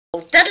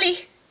Oh, Dudley,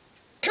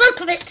 come on,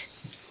 Puppet.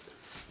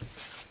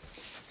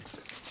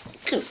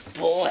 Good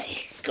boy.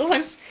 Go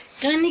on,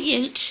 go in the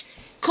ute.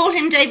 Call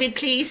him David,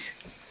 please.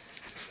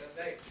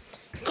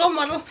 Go on,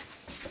 Waddle.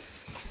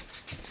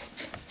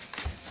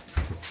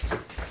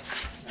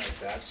 No,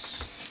 Dad.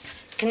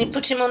 Can you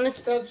put him on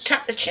the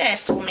tap the chair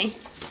for me?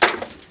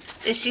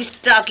 This is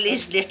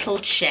Dudley's little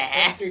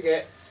chair.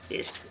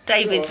 It's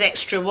David's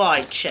extra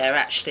wide chair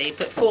actually,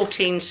 but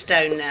 14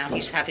 stone now.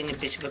 He's having a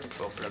bit of a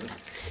problem.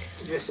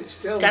 Yes, it's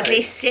still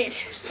Dudley, made. sit.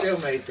 Still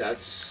made, Dad.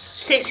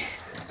 Sit.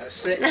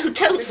 Sit. No,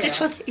 don't sit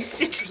on.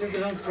 Sit. Sit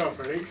down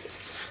properly.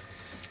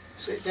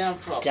 Sit down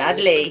properly.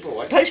 Dudley, Good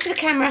boy. pose for the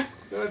camera.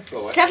 Good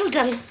boy.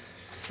 Daddle.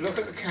 Look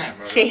at the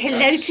camera. Say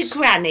hello to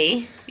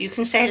Granny. You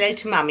can say hello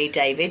to Mummy,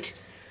 David.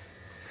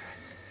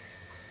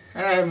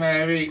 Hello,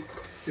 Mary.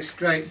 This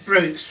great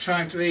brute's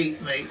trying to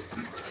eat me.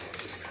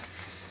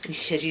 He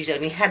says he's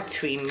only had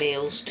 3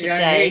 meals today.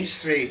 He only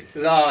eats 3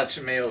 large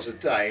meals a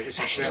day, which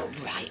That's is not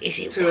right, is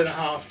it?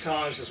 2.5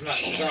 times as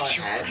much Say as hello I to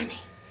your had. Granny.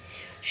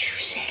 Shoo,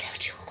 say hello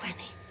to your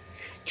Granny.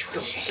 Do you want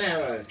to say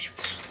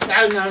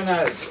Hello.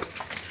 No.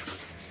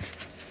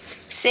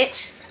 Sit.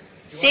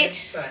 You Sit. want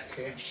it back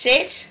here?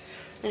 Sit.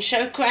 And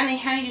show Granny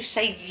how you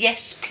say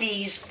yes,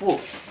 please,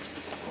 woof.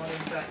 Want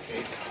him back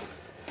here?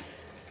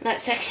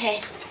 That's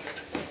okay.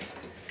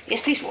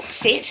 Yes, please, woof.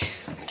 Sit.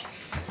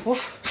 Woof.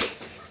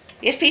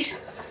 Yes, please.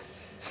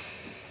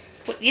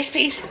 Yes,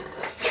 please.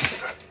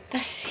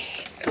 That's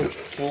it. Good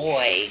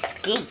boy.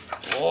 Good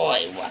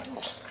boy,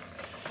 Waddle.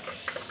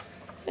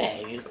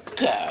 There you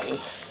go.